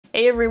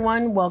Hey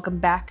everyone, welcome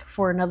back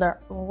for another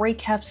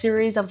recap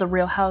series of The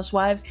Real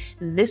Housewives.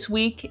 This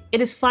week,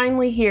 it is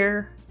finally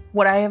here,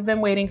 what I have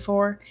been waiting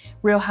for,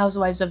 Real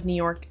Housewives of New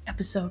York,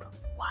 episode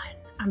 1.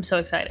 I'm so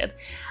excited.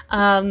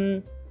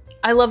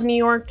 I love New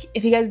York.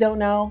 If you guys don't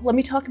know, let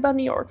me talk about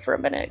New York for a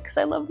minute, because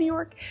I love New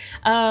York.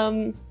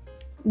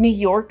 New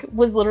York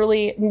was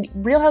literally,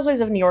 Real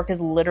Housewives of New York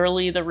is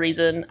literally the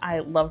reason I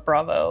love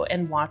Bravo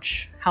and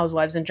watch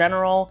Housewives in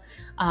general.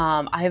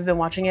 I have been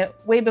watching it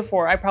way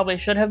before I probably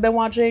should have been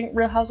watching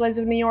Real Housewives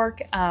of New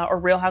York or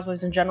Real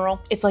Housewives in general.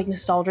 It's like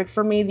nostalgic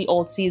for me, the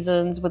old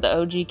seasons with the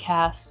OG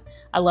cast.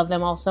 I love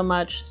them all so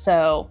much.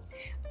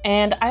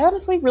 And I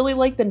honestly really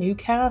like the new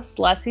cast.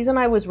 Last season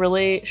I was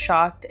really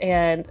shocked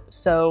and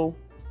so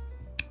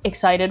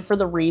excited for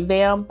the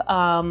revamp.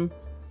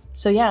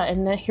 So yeah,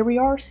 and here we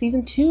are,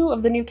 season 2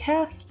 of the new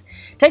cast.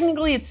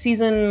 Technically it's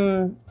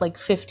season like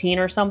 15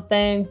 or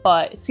something,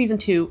 but it's season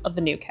 2 of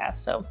the new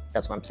cast, so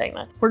that's why I'm saying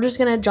that. We're just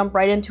gonna jump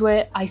right into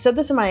it. I said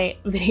this in my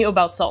video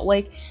about Salt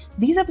Lake.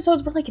 These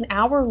episodes were like an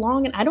hour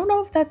long, and I don't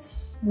know if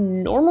that's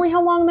normally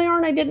how long they are,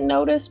 and I didn't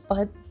notice,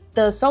 but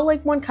the Salt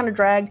Lake one kind of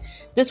dragged.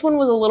 This one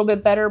was a little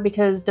bit better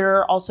because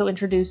they're also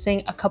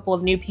introducing a couple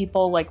of new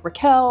people like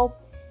Racquel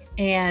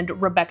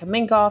and Rebecca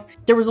Minkoff.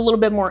 There was a little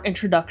bit more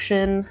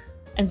introduction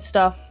and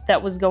stuff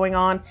that was going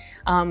on,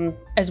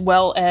 as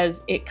well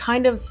as it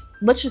kind of,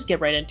 let's just get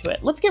right into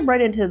it. Let's get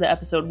right into the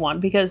episode 1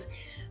 because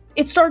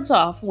it starts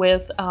off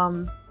with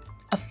a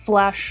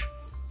flash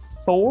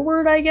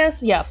forward, I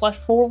guess. Yeah, flash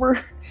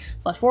forward,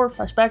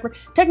 flash backward.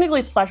 Technically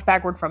it's flash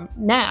backward from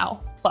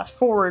now, flash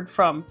forward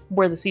from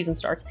where the season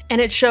starts. And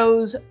it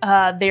shows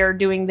they're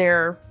doing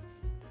their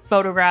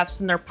photographs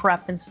and their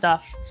prep and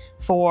stuff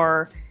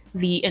for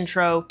the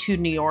intro to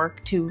New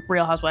York, to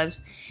Real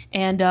Housewives.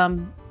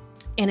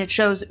 And it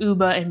shows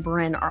Ubah and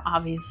Brynn are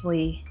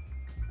obviously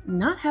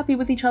not happy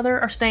with each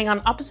other, are staying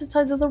on opposite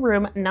sides of the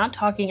room, not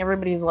talking.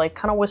 Everybody's like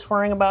kind of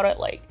whispering about it,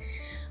 like,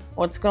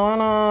 what's going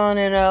on,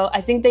 you know?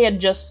 I think they had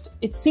just,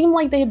 it seemed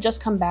like they had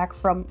just come back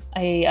from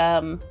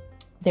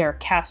their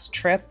cast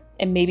trip,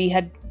 and maybe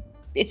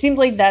it seems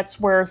like that's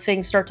where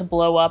things start to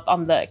blow up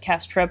on the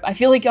cast trip. I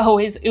feel like, oh,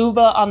 is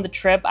Ubah on the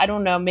trip? I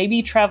don't know.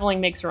 Maybe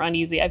traveling makes her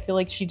uneasy. I feel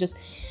like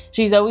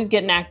she's always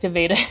getting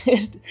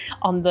activated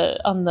on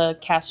the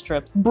cast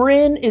trip.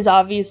 Brynn is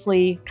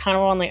obviously kind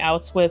of on the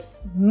outs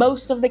with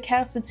most of the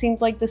cast, it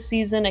seems like, this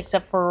season,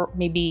 except for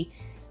maybe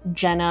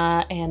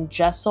Jenna and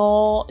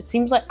Jessel. It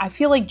seems like, I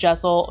feel like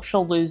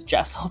she'll lose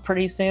Jessel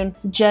pretty soon.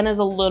 Jenna's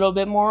a little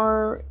bit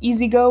more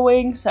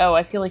easygoing, so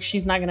I feel like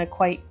she's not gonna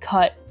quite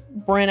cut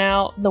Brynn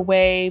out the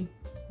way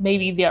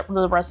maybe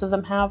the rest of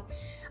them have.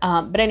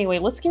 But anyway,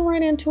 let's get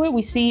right into it.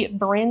 We see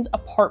Brynn's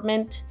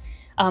apartment.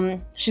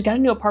 She's got a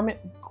new apartment.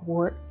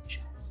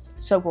 Gorgeous.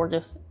 So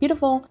gorgeous.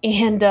 Beautiful.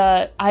 And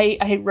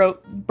I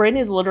wrote, Brynn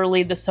is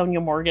literally the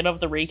Sonia Morgan of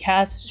the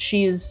recast.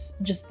 She's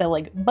just the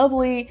like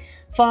bubbly,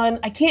 fun.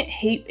 I can't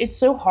hate, it's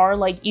so hard,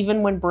 like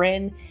even when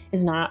Brynn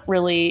is not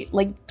really,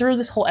 like through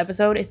this whole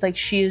episode, it's like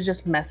she is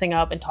just messing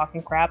up and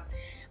talking crap.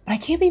 But I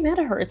can't be mad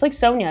at her. It's like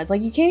Sonia. It's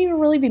like you can't even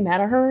really be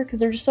mad at her because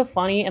they're just so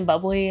funny and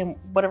bubbly and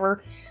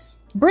whatever.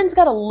 Brynn's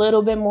got a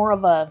little bit more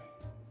of a,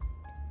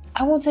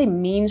 I won't say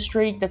mean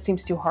streak, that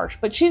seems too harsh,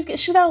 but she's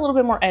got a little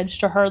bit more edge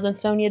to her than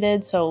Sonia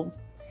did, so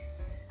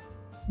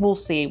we'll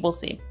see.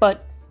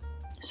 But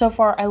so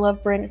far, I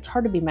love Brynn. It's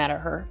hard to be mad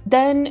at her.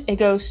 Then it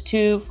goes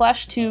to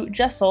flash to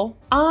Jessel.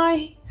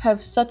 I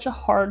have such a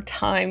hard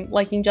time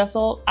liking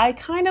Jessel.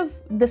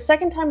 The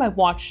second time I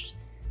watched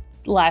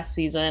last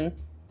season,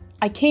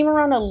 I came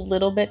around a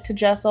little bit to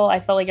Jessel. I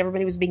felt like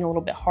everybody was being a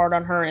little bit hard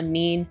on her and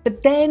mean,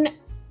 but then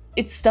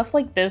it's stuff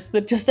like this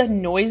that just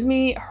annoys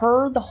me.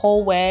 Her the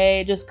whole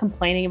way, just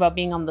complaining about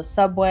being on the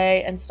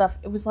subway and stuff.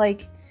 It was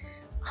like,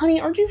 honey,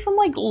 aren't you from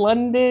like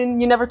London?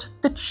 You never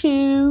took the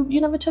tube.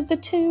 You never took the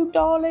tube,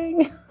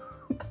 darling.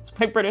 That's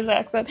my British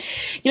accent.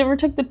 You never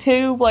took the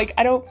tube. Like,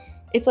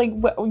 it's like,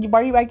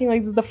 why are you acting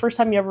like this is the first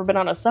time you ever been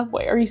on a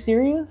subway? Are you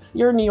serious?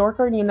 You're a New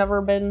Yorker and you've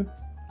never been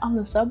on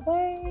the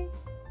subway?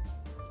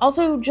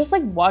 Also, just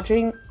like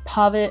watching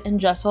Pavitt and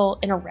Jessel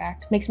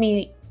interact makes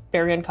me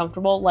very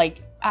uncomfortable.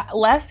 Like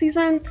last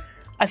season,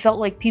 I felt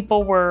like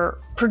people were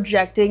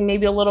projecting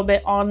maybe a little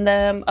bit on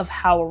them of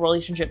how a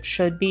relationship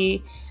should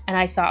be. And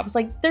I thought, I was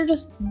like,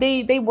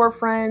 they were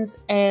friends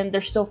and they're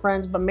still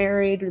friends, but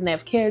married and they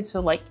have kids. So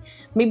like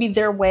maybe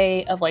their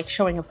way of like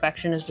showing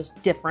affection is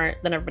just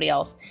different than everybody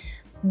else.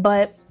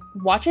 But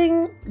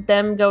watching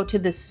them go to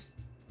this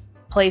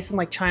place in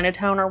like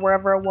Chinatown or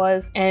wherever it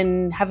was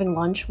and having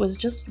lunch was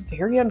just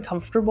very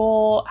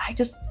uncomfortable.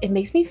 It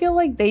makes me feel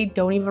like they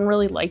don't even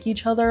really like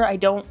each other. I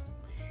don't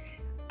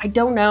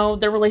know.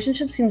 Their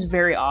relationship seems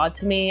very odd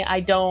to me. I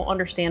don't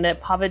understand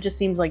it. Pavitt just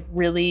seems like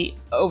really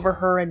over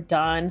her and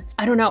done.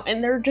 I don't know.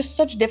 And they're just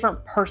such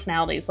different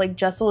personalities. Like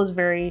Jessel is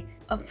very,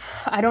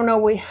 I don't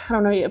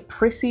know,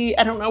 prissy.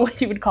 I don't know what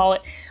you would call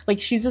it.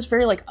 Like she's just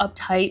very like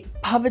uptight.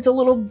 Pavitt's a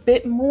little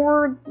bit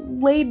more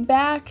laid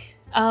back.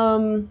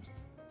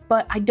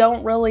 But I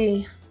don't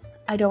know.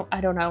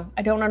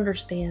 I don't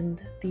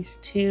understand these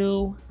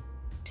two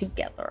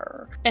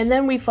together. And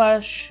then we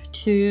flash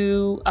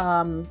to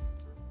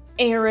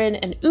Erin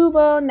and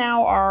Ubah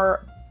now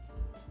are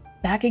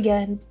back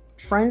again,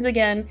 friends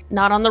again,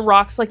 not on the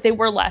rocks like they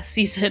were last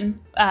season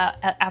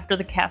after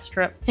the cast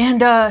trip.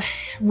 And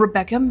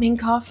Rebecca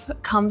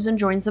Minkoff comes and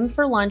joins them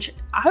for lunch.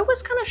 I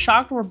was kind of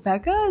shocked.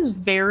 Rebecca is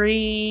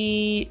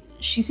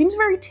she seems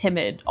very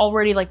timid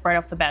already, like right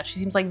off the bat. She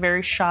seems like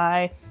very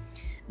shy.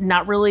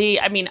 Not really,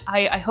 I mean,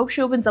 I hope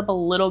she opens up a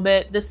little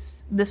bit.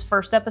 This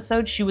first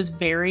episode, she was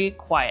very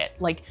quiet.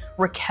 Like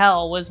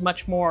Racquel was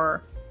much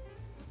more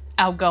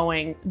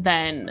outgoing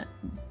than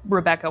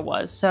Rebecca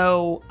was.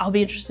 So I'll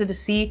be interested to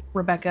see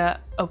Rebecca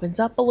opens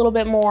up a little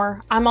bit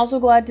more. I'm also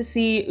glad to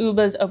see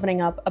Ubah's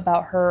opening up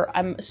about her.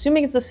 I'm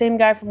assuming it's the same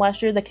guy from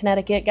last year, the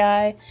Connecticut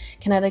guy,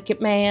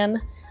 Connecticut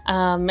man.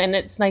 And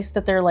it's nice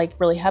that they're like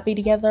really happy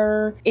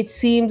together. It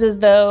seems as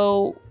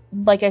though,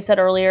 like I said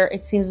earlier,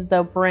 it seems as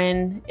though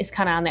Brynn is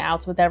kind of on the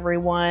outs with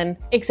everyone,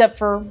 except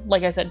for,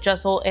 like I said,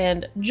 Jessel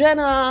and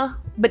Jenna.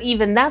 But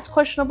even that's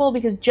questionable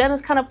because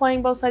Jenna's kind of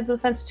playing both sides of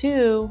the fence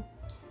too.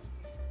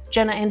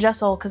 Jenna and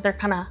Jessel, because they're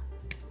kind of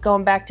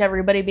going back to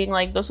everybody being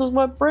like, this is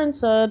what Brynn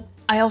said.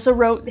 I also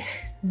wrote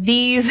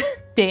these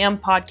damn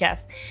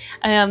podcasts.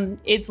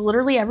 It's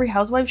literally every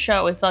Housewives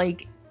show. It's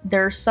like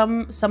there's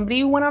somebody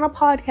who went on a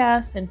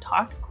podcast and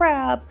talked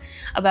crap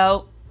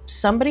about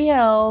somebody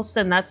else,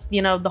 and that's,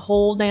 you know, the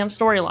whole damn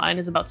storyline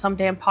is about some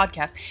damn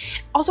podcast.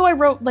 Also, I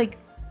wrote like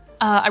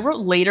I wrote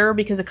later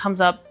because it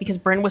comes up because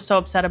Brynn was so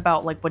upset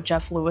about like what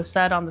Jeff Lewis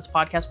said on this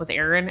podcast with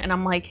Erin, and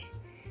I'm like,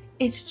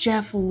 it's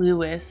Jeff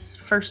Lewis,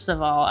 first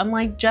of all. I'm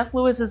like, Jeff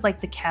Lewis is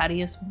like the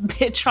cattiest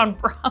bitch on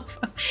Bravo.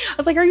 I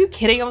was like, are you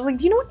kidding? I was like,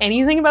 do you know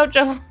anything about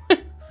Jeff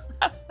Lewis?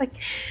 I was like,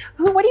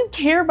 what do you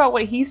care about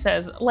what he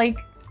says? Like,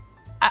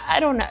 I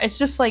don't know. It's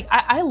just like,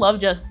 I love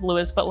Jeff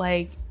Lewis, but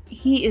like,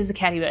 he is a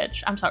catty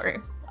bitch. I'm sorry.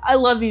 I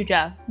love you,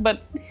 Jeff,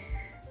 but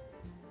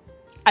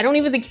I don't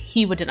even think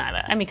he would deny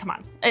that. I mean, come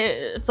on.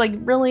 It's like,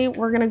 really?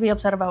 We're going to be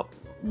upset about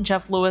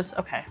Jeff Lewis?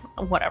 Okay,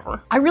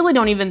 whatever. I really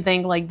don't even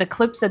think like the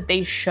clips that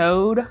they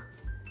showed,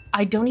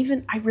 I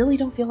really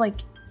don't feel like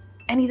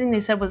anything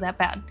they said was that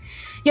bad.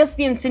 Yes,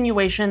 the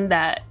insinuation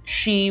that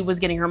she was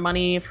getting her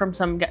money from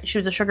some guy, she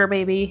was a sugar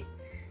baby,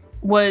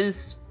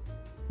 was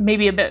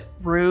maybe a bit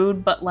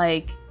rude, but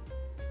like,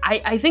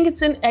 I think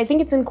it's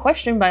in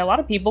question by a lot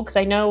of people, because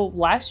I know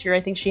last year,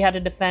 I think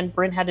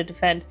Brynn had to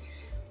defend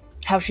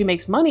how she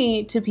makes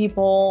money to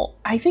people.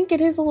 I think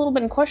it is a little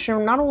bit in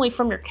question, not only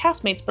from your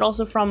castmates, but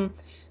also from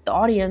the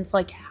audience.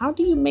 Like, how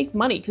do you make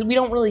money? Because we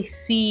don't really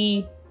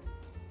see,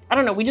 I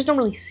don't know, we just don't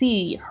really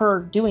see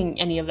her doing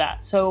any of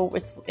that. So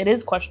it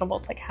is questionable.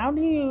 It's like, how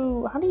do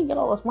you get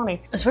all this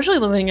money? Especially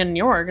living in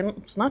New York, and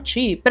it's not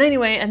cheap. But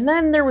anyway, and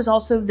then there was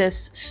also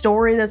this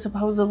story that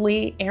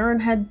supposedly Erin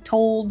had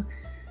told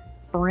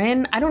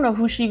Brynn. I don't know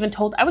who she even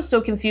told. I was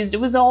so confused. It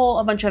was all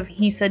a bunch of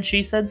he said,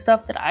 she said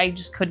stuff that I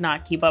just could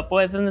not keep up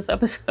with in this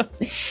episode.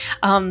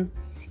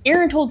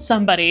 Erin told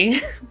somebody,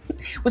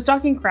 was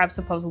talking crap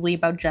supposedly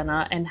about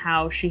Jenna and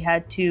how she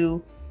had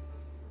to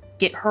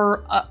get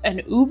her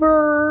an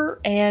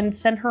Uber and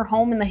send her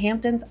home in the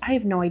Hamptons. I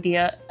have no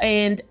idea.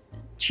 And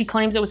she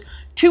claims it was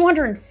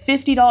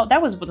 $250.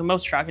 That was the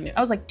most shocking news. I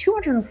was like,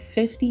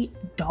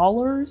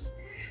 $250?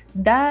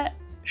 That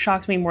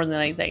shocked me more than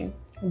anything.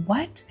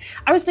 What?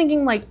 I was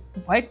thinking like,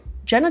 what?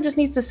 Jenna just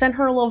needs to send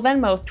her a little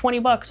Venmo, 20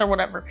 bucks or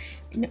whatever.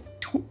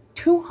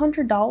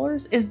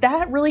 $200? Is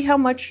that really how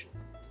much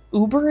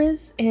Uber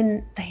is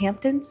in the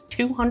Hamptons?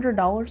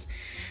 $200?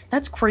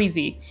 That's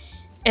crazy.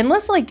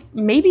 Unless like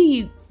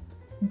maybe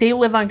they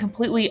live on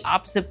completely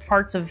opposite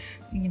parts of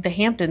the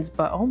Hamptons,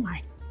 but oh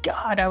my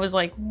God, I was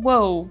like,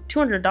 whoa,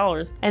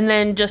 $200. And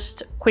then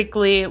just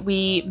quickly,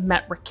 we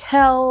met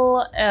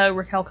Racquel.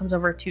 Racquel comes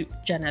over to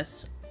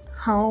Jenna's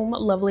home,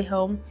 lovely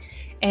home.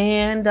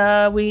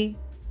 And we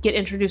get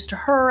introduced to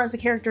her as a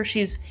character.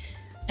 She's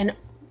an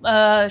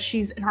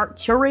art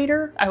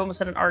curator. I almost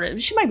said an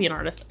artist. She might be an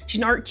artist. She's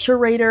an art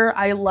curator.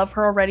 I love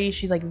her already.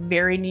 She's like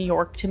very New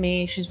York to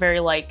me. She's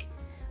very like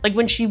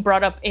when she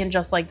brought up And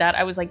Just Like That,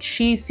 I was like,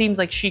 she seems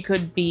like she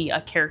could be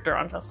a character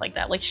on Just Like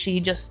That. Like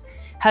she just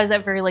has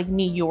that very like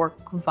New York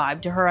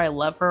vibe to her. I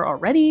love her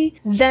already.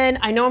 Then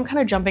I know I'm kind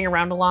of jumping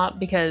around a lot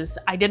because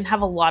I didn't have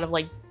a lot of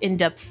like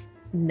in-depth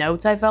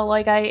notes I felt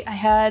like I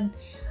had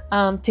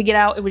to get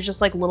out. It was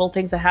just like little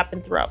things that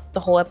happened throughout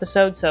the whole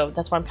episode, so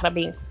that's why I'm kind of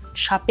being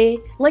choppy.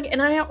 Like,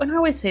 and I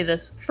always say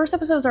this, first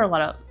episodes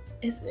are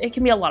it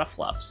can be a lot of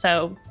fluff,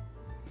 so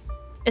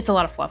it's a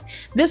lot of fluff.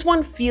 This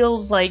one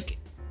feels like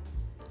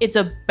it's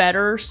a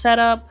better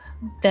setup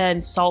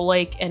than Salt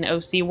Lake and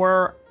OC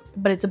were,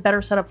 but it's a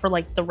better setup for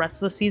like the rest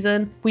of the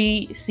season.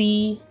 We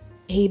see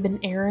Abe and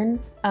Erin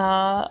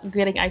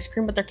getting ice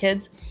cream with their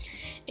kids.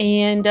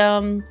 And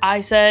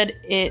I said,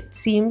 it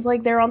seems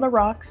like they're on the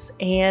rocks,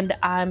 and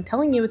I'm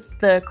telling you, it's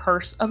the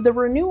curse of the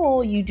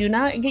renewal. You do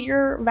not get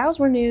your vows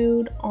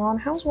renewed on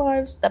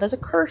Housewives. That is a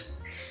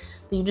curse.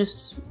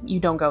 You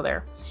don't go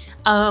there.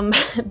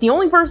 The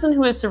only person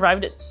who has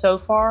survived it so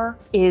far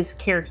is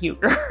Karen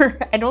Huger.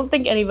 I don't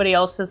think anybody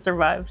else has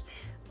survived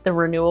the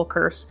renewal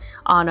curse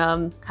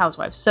on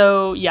Housewives.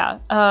 So yeah,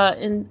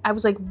 and I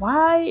was like,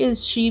 why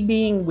is she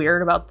being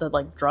weird about the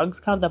like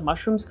drugs the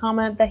mushrooms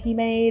comment that he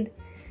made?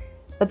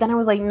 But then I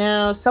was like,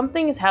 no,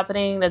 something is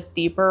happening that's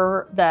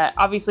deeper, that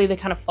obviously they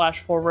kind of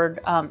flash forward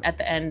at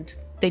the end.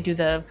 They do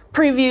the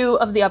preview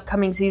of the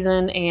upcoming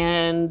season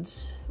and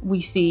we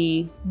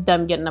see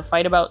them get in a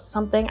fight about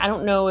something. I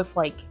don't know if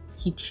like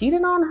he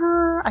cheated on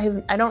her.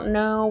 I don't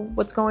know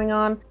what's going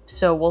on.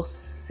 So we'll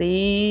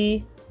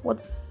see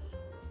what's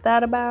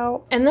that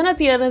about. And then at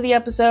the end of the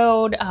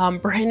episode,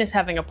 Brynn is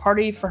having a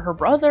party for her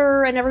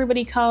brother and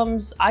everybody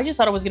comes. I just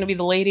thought it was gonna be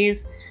the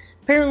ladies.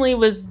 Apparently it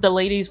was the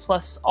ladies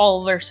plus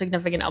all their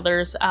significant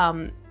others.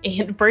 And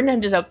Brynn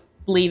ended up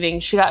leaving.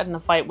 She got in a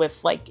fight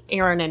with like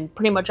Erin and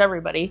pretty much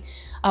everybody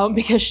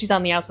because she's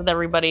on the outs with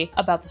everybody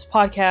about this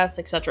podcast,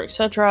 etc.,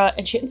 etc.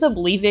 And she ends up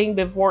leaving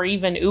before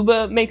even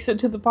Ubah makes it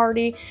to the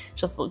party.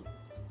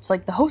 It's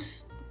like the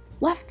host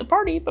left the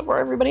party before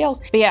everybody else.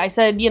 But yeah, I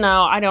said, you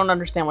know, I don't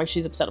understand why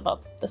she's upset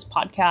about this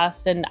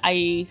podcast. And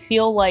I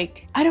feel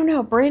like, I don't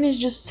know, Brynn is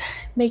just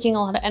making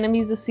a lot of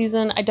enemies this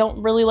season. I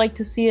don't really like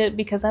to see it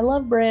because I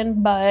love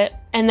Brynn, but...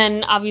 And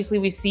then obviously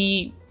we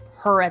see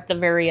her at the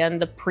very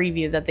end, the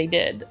preview that they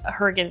did,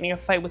 her getting a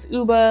fight with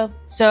Ubah.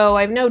 So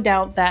I have no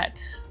doubt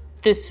that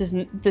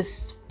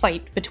this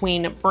fight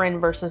between Brynn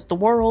versus the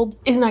world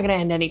is not gonna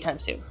end anytime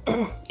soon.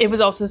 It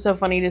was also so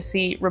funny to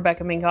see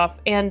Rebecca Minkoff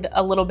and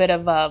a little bit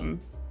of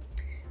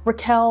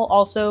Racquel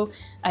also,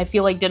 I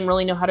feel like didn't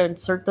really know how to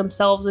insert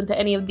themselves into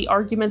any of the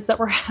arguments that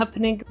were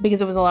happening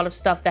because it was a lot of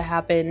stuff that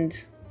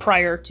happened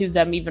prior to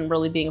them even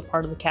really being a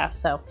part of the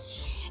cast. So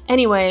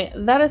anyway,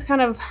 that is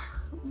kind of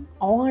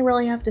all I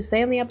really have to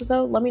say on the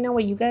episode. Let me know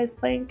what you guys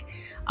think.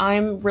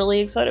 I'm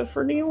really excited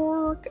for New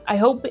York. I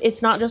hope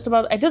it's not just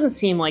about, it doesn't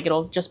seem like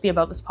it'll just be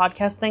about this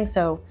podcast thing,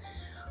 so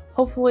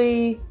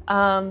hopefully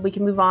we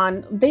can move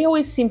on. They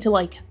always seem to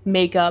like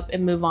make up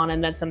and move on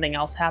and then something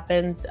else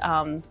happens.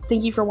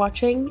 Thank you for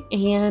watching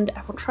and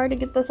I will try to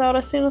get this out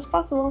as soon as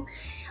possible.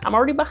 I'm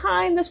already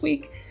behind this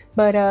week,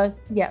 but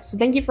yeah, so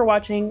thank you for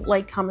watching.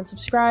 Like, comment,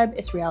 subscribe.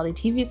 It's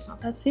reality TV, it's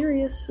not that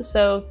serious.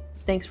 So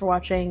thanks for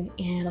watching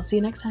and I'll see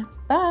you next time.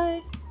 Bye.